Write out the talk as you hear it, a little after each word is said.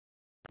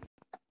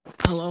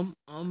Hello.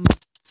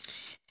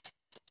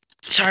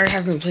 Sorry I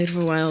haven't played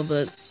for a while,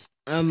 but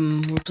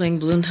we're playing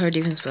Balloon Tower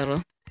Defense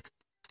Battle.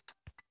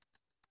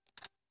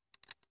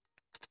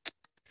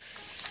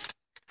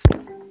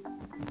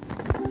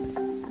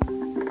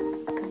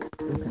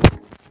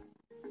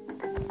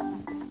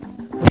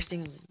 First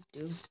thing I'm gonna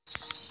do,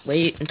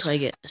 wait until I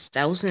get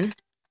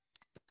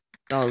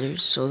 $1,000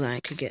 so that I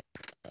could get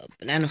a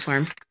banana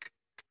farm.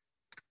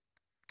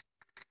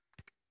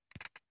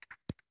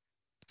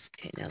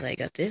 Okay, now that I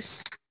got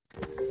this,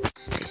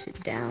 place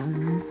it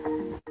down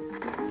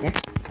there.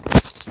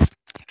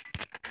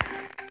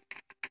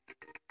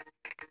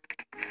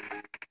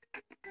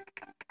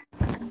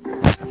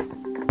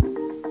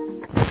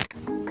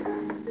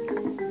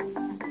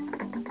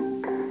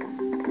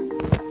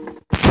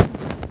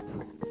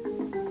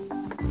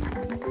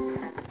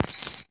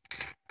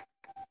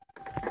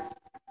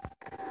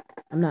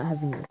 I'm not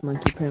having this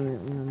monkey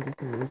permanently, I'm just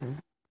gonna use him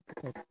to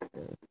protect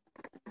the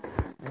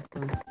next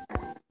one.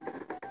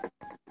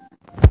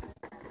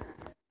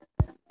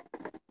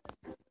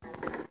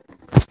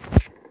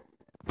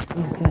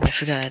 Oh god, I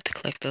forgot I had to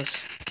collect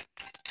those.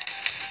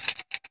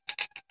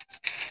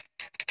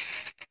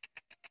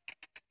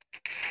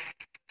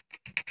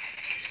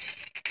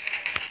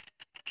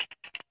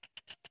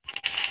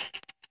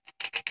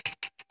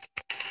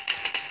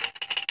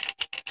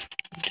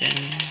 Then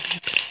I'm gonna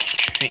put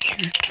it right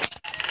here.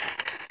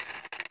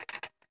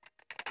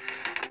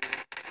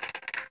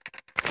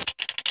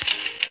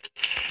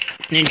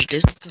 Ninja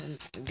discipline,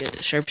 get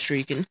a sharp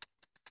shuriken.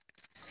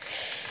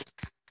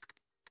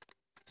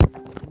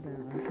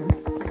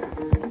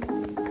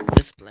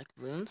 With black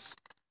balloons.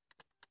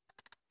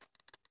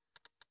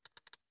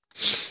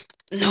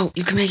 No,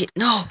 you can make it.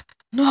 No,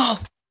 no.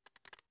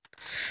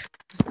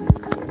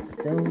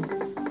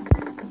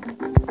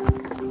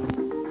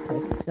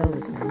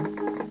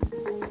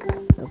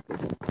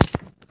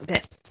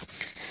 Okay.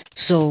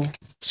 So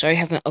sorry I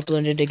haven't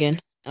uploaded again.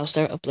 I'll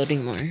start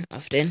uploading more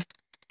often.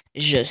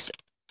 It's just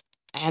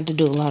I had to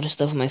do a lot of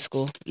stuff in my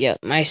school. Yeah,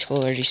 my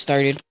school already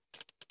started.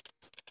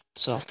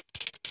 So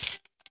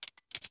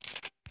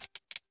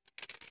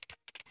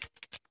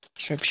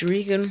Sharp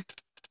Shuriken.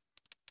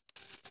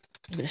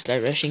 I'm gonna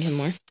start rushing him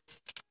more.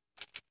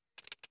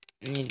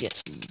 I need to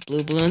get some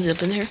blue balloons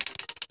up in there.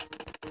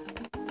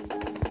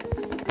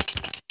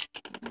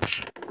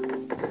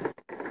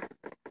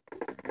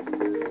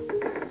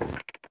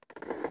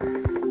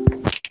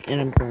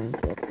 And I'm going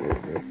to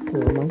upgrade this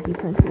to a monkey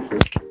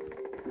plantation.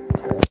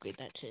 Upgrade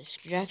that to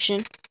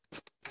extraction.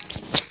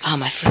 Ah,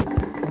 my foot.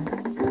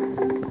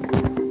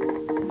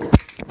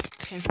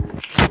 Okay.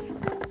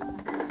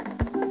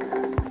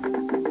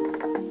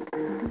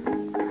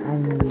 I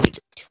need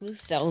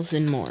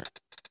 2,000 more.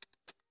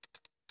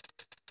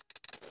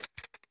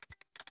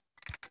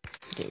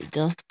 There we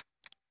go.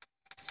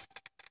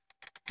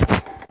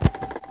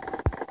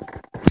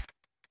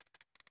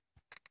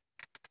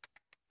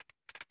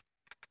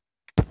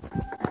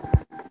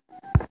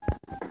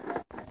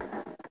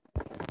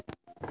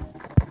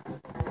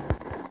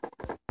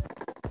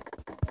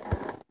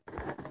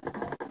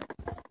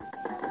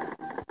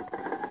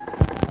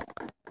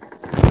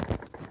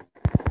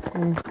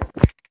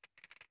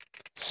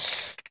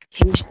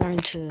 He's trying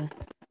to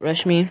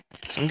rush me,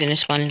 so I'm gonna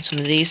spawn in some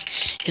of these.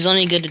 His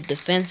only good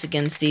defense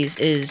against these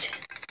is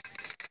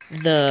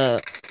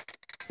the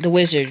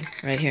wizard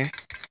right here.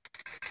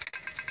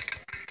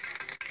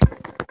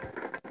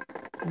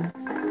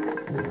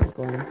 I'm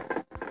going to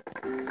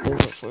go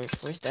for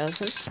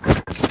 4,000.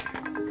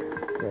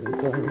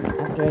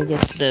 After I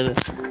get the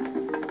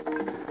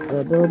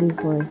ability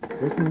for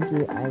this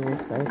monkey, I will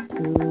start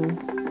to.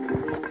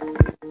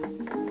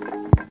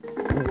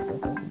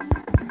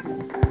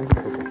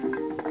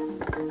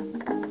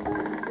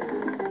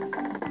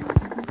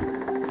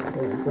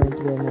 I'm going to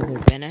get another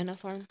banana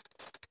farm.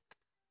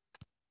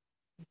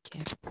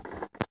 Okay.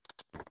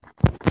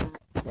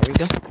 There we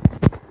go.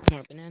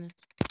 More bananas.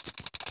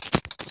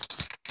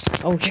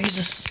 Oh,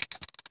 Jesus.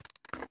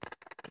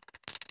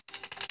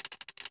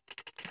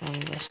 I'm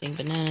investing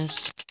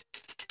bananas.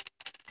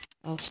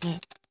 Oh,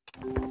 snap.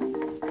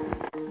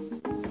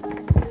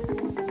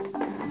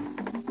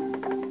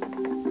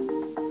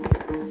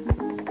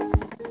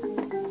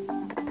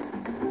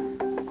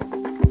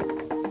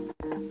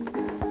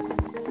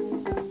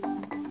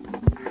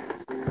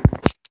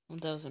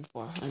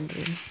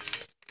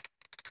 $1,400.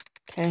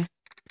 Okay.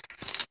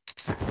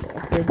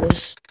 After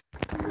this,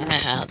 I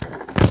have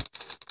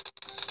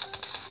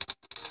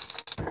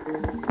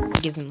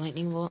give him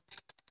lightning bolt.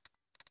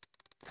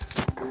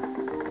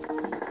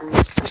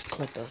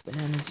 Collect those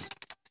bananas.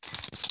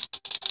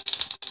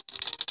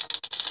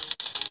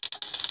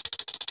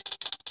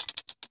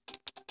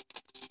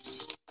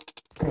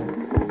 Okay.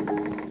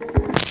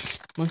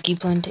 Monkey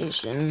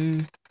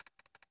plantation.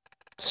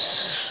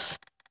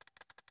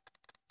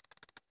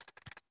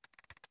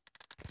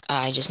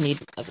 I just need.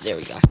 Oh, there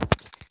we go.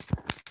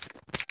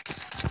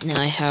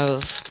 Now I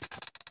have.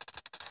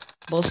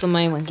 Both of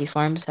my monkey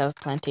farms have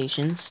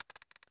plantations.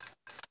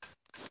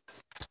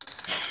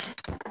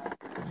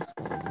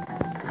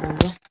 There we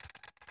go.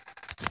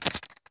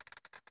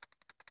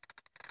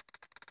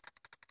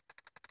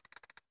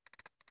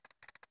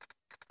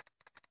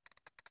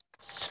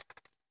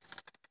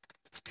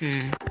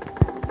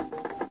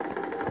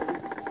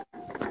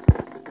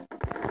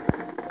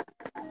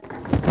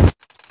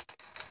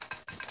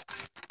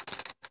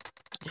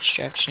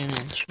 Distraction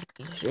and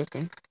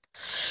joking.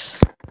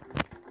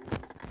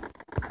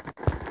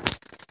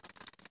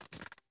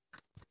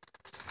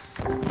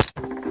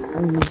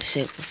 I need to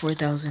save for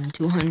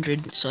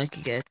 4,200 so I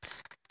could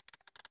get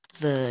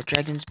the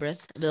Dragon's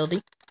Breath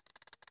ability.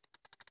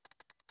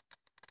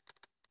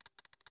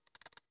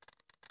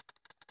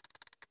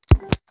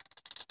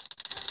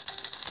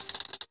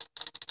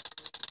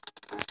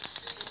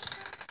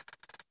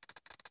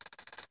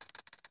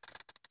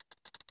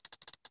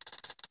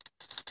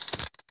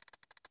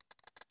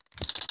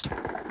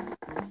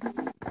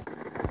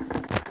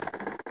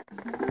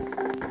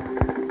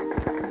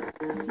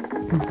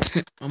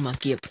 I'm a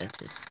key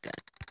apprentice. God.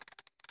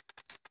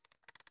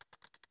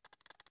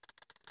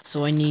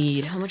 So I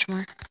need how much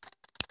more?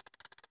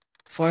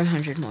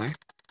 400 more.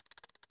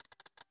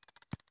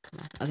 Come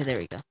on. Okay, there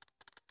we go.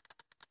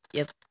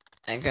 Yep,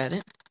 I got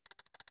it.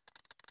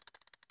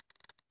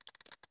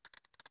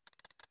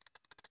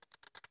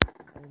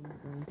 I'm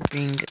going to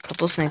bring a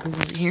couple snipers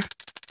over here.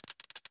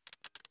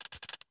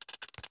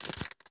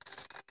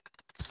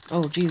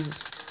 Oh,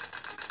 Jesus.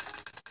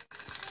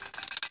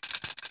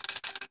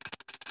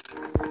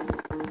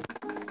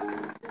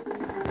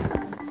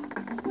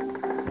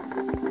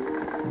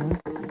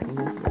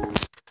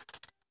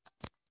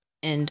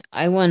 And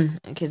I won.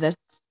 Okay, that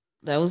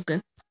was good.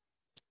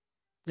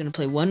 I'm gonna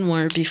play one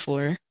more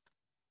before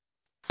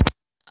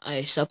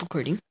I stop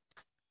recording.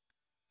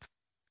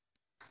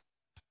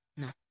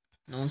 No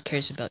one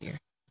cares about your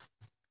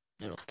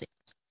little thing.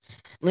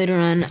 Later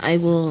on, I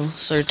will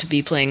start to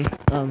be playing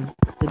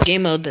the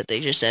game mode that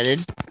they just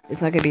added.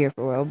 It's not gonna be here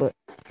for a while, but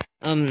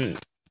I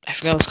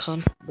forgot what it's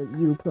called. But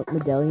you put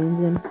medallions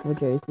in,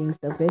 which are things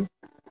to upgrade,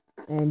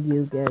 and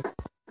you get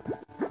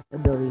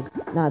abilities.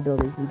 Not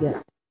abilities. You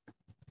get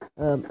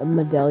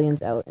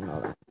medallions out and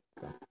all that.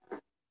 So.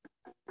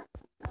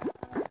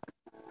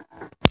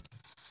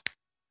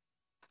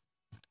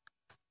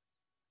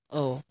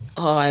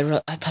 Oh,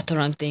 I put the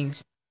wrong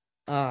things.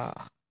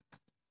 Ah.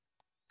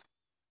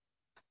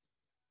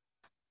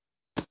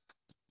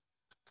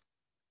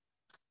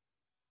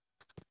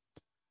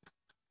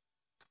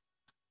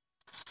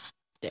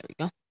 There we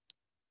go.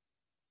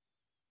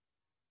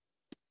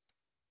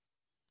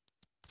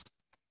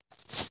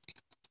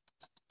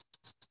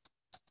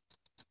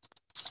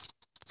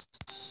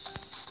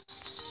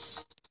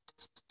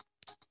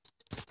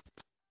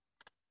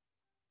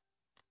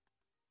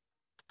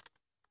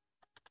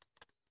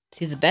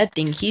 See, the bad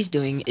thing he's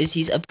doing is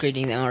he's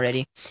upgrading them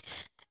already.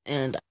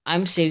 And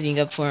I'm saving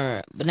up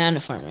for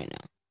banana farm right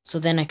now. So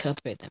then I can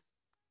upgrade them.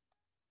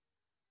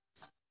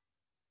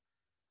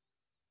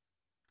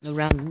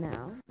 Around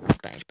now,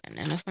 buy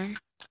banana farm.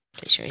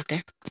 Place it right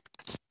there.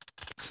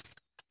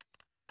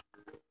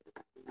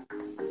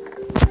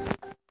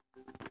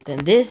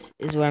 Then this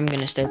is where I'm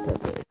gonna start to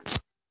upgrade.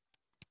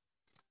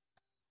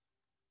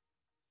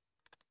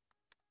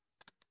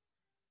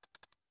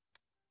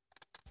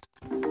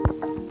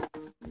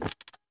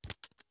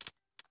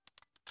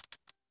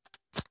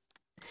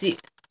 See,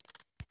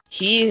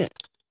 he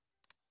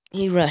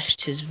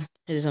rushed his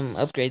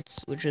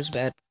upgrades, which was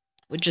bad,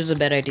 which was a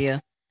bad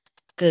idea.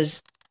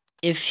 Because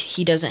if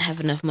he doesn't have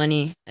enough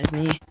money as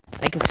me,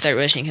 I could start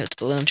rushing him with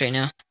balloons right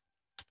now.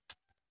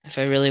 If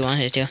I really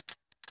wanted to.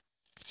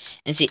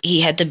 And see,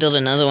 he had to build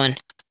another one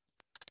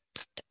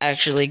to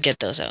actually get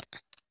those out.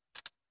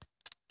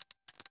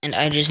 And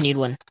I just need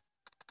one.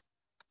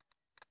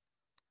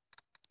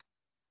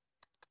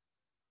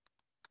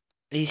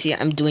 You see,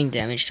 I'm doing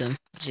damage to him,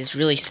 which is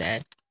really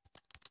sad.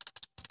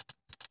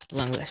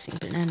 Long-lasting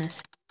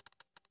bananas.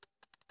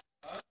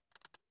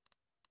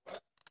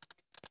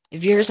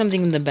 If you hear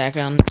something in the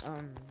background,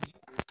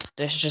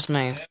 that's just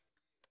my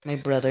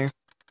brother.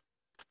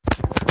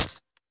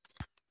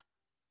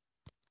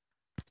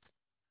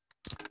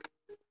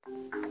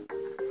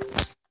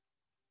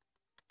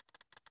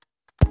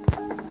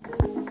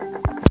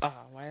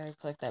 Oh, why did I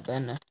collect that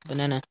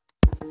banana?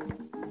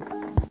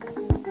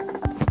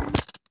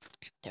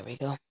 There we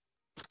go.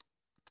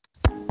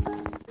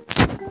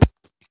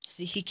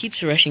 See, he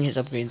keeps rushing his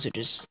upgrades, which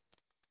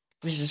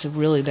is a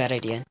really bad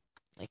idea.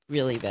 Like,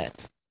 really bad.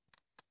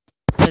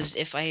 Because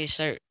if I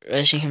start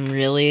rushing him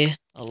really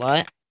a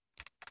lot,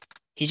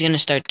 he's gonna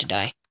start to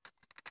die.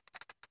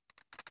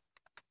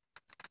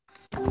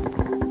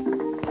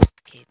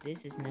 Okay,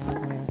 this is now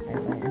where I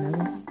buy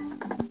another.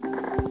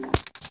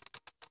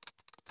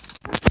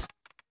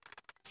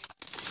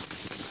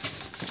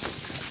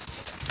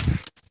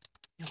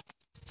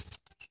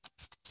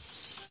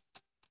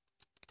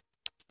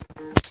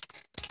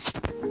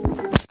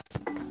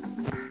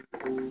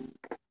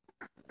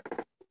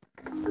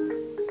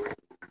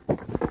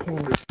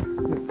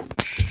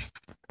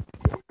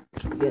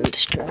 Get a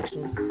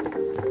distraction.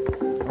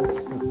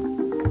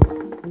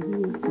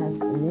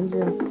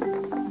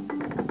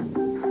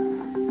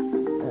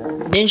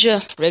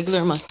 Ninja,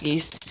 regular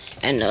monkeys,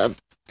 and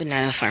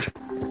banana farm.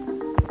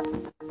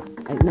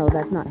 No,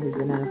 that's not his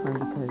banana farm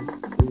because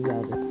he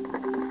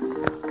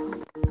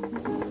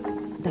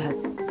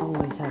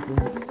happens.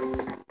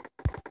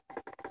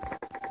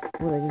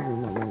 Well, that gives me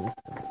more money.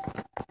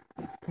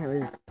 Can't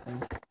really.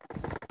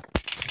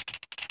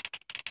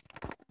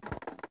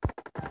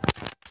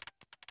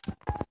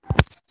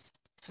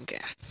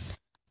 Okay.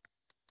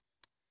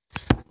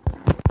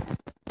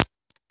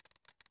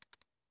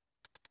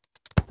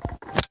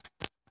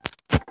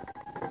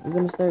 I'm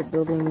gonna start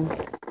building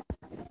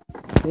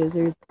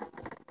wizards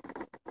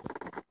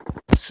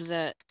so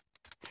that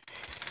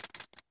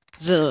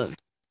the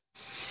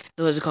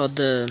what's it called,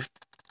 the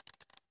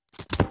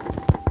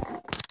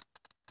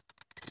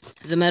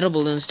metal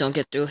balloons don't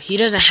get through. He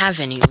doesn't have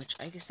any, which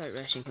I can start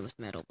rushing him with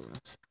metal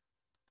balloons.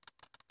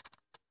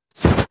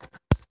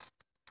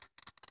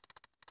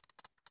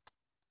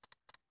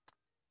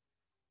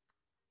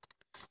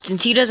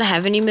 Since he doesn't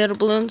have any metal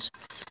balloons,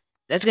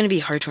 that's gonna be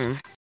hard for him.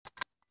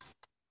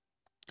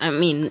 I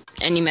mean,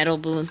 any metal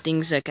balloon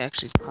things that can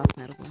actually pop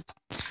metal balloons.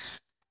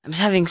 I'm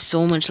just having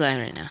so much lag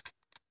right now.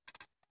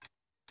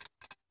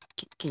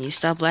 Can you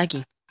stop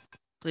lagging?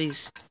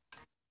 Please.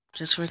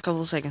 Just for a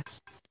couple of seconds.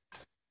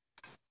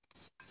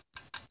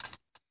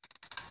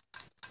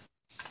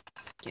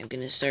 Okay, I'm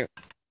gonna start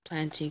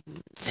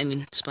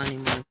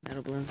spawning more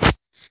metal balloons.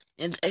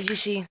 And as you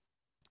see,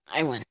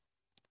 I win.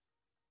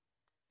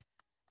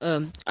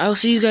 I'll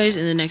see you guys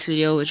in the next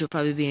video, which will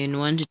probably be in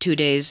 1 to 2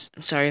 days.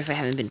 I'm sorry if I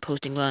haven't been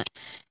posting a lot.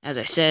 As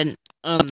I said,